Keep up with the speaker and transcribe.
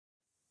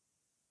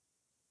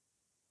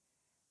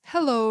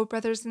Hello,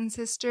 brothers and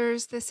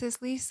sisters. This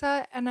is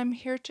Lisa, and I'm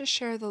here to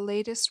share the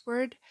latest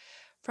word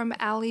from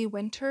Ali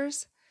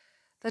Winters.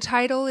 The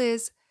title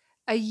is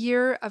A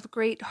Year of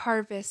Great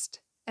Harvest,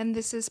 and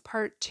this is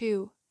part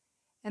 2.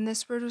 And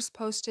this word was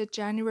posted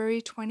January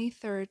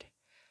 23rd,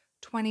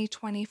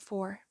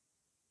 2024.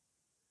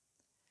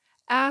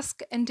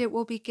 Ask, and it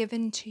will be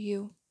given to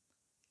you.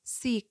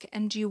 Seek,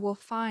 and you will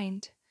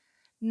find.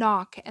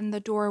 Knock, and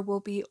the door will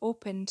be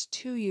opened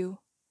to you.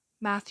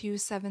 Matthew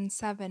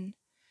 7:7.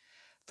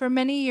 For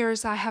many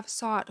years I have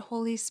sought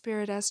Holy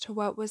Spirit as to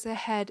what was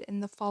ahead in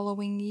the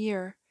following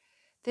year.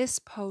 This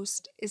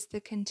post is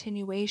the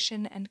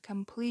continuation and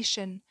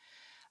completion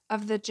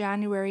of the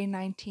January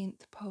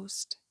 19th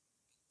post.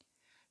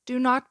 Do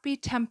not be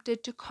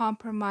tempted to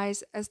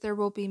compromise, as there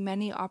will be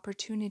many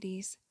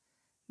opportunities.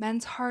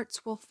 Men's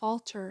hearts will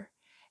falter,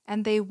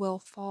 and they will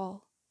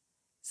fall.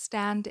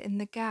 Stand in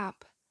the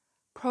gap.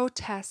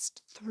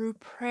 Protest through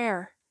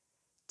prayer.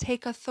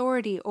 Take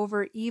authority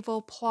over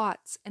evil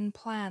plots and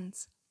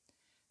plans.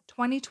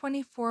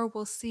 2024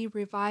 will see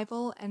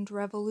revival and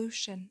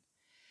revolution,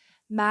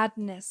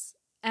 madness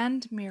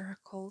and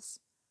miracles,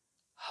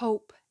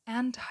 hope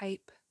and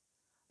hype,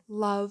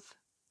 love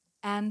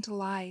and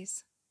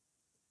lies.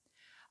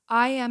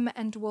 I am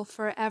and will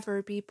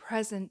forever be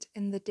present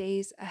in the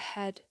days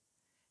ahead.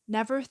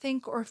 Never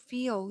think or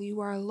feel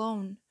you are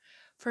alone,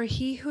 for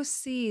he who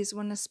sees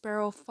when a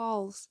sparrow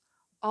falls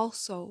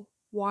also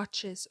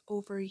watches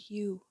over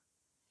you.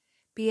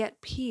 Be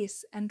at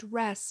peace and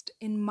rest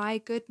in my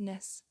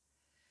goodness.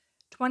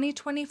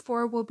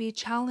 2024 will be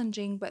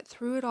challenging, but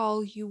through it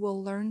all you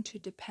will learn to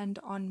depend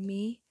on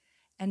me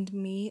and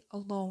me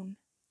alone.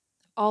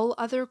 All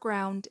other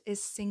ground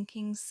is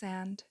sinking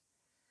sand.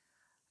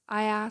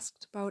 I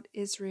asked about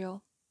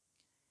Israel.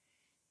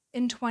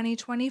 In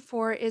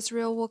 2024,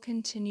 Israel will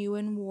continue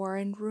in war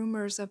and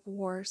rumors of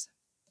wars.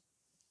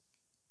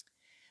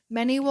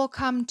 Many will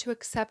come to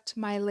accept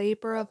my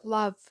labor of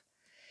love.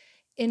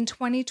 In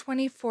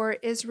 2024,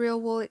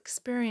 Israel will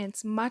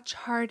experience much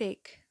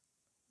heartache.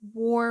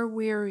 War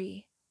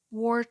weary,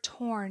 war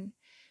torn,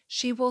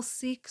 she will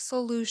seek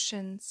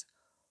solutions,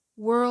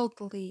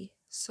 worldly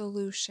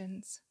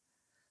solutions,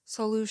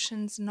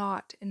 solutions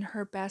not in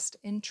her best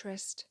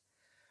interest.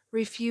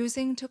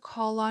 Refusing to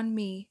call on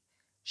me,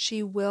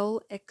 she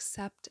will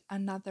accept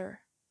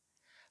another.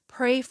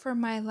 Pray for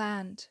my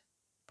land,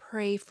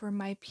 pray for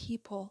my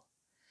people.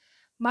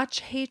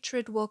 Much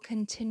hatred will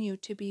continue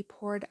to be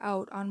poured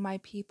out on my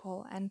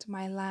people and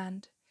my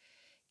land.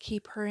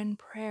 Keep her in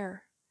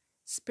prayer.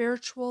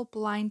 Spiritual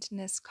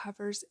blindness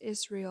covers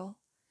Israel.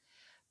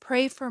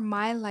 Pray for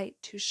my light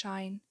to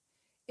shine.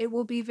 It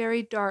will be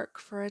very dark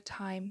for a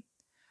time,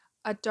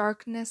 a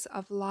darkness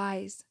of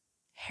lies,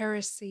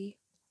 heresy,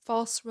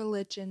 false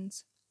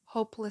religions,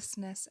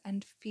 hopelessness,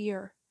 and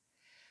fear.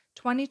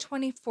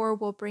 2024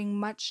 will bring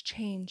much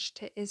change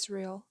to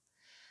Israel,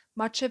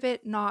 much of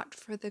it not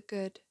for the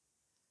good.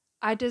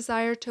 I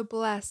desire to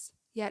bless,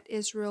 yet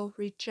Israel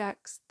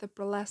rejects the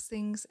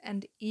blessings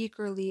and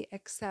eagerly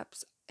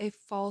accepts a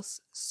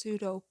false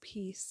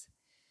pseudo-peace.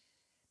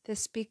 This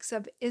speaks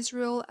of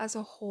Israel as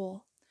a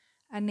whole,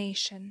 a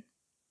nation.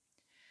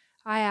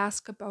 I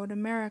ask about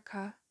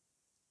America.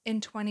 In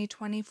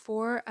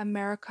 2024,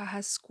 America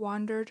has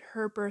squandered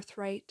her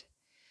birthright.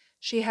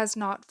 She has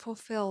not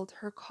fulfilled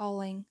her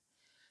calling.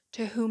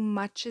 To whom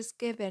much is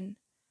given,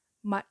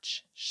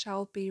 much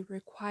shall be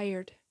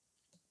required.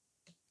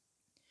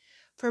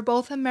 For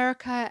both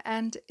America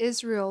and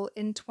Israel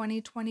in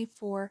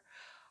 2024,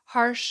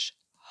 harsh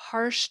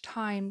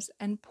times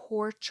and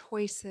poor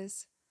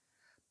choices.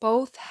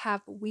 Both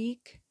have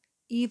weak,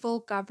 evil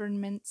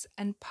governments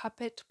and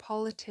puppet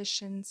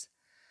politicians.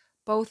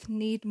 Both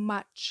need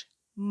much,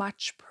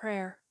 much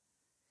prayer.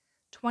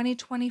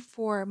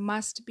 2024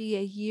 must be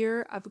a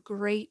year of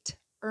great,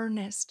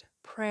 earnest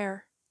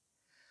prayer.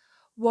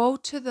 Woe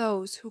to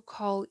those who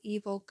call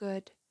evil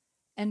good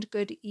and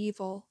good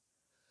evil,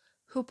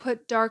 who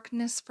put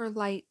darkness for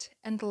light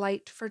and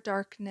light for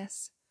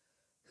darkness,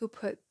 who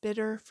put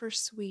bitter for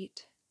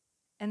sweet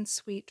and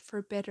sweet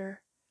for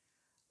bitter.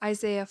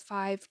 Isaiah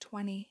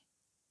 5:20.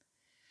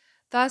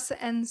 Thus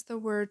ends the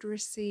word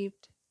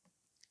received,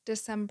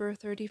 December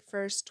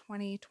 31st,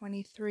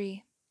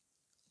 2023.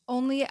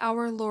 Only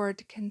our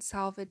Lord can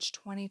salvage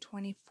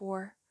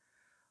 2024.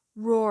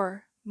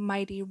 Roar,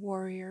 mighty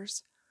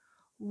warriors.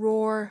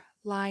 Roar,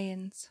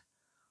 lions.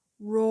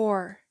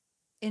 Roar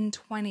in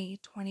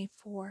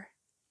 2024.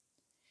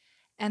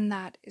 And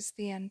that is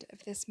the end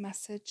of this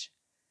message.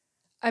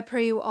 I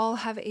pray you all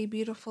have a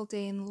beautiful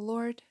day in the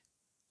Lord.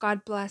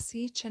 God bless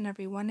each and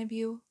every one of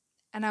you,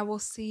 and I will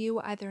see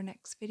you either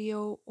next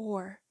video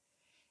or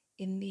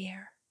in the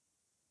air.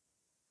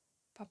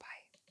 Bye-bye.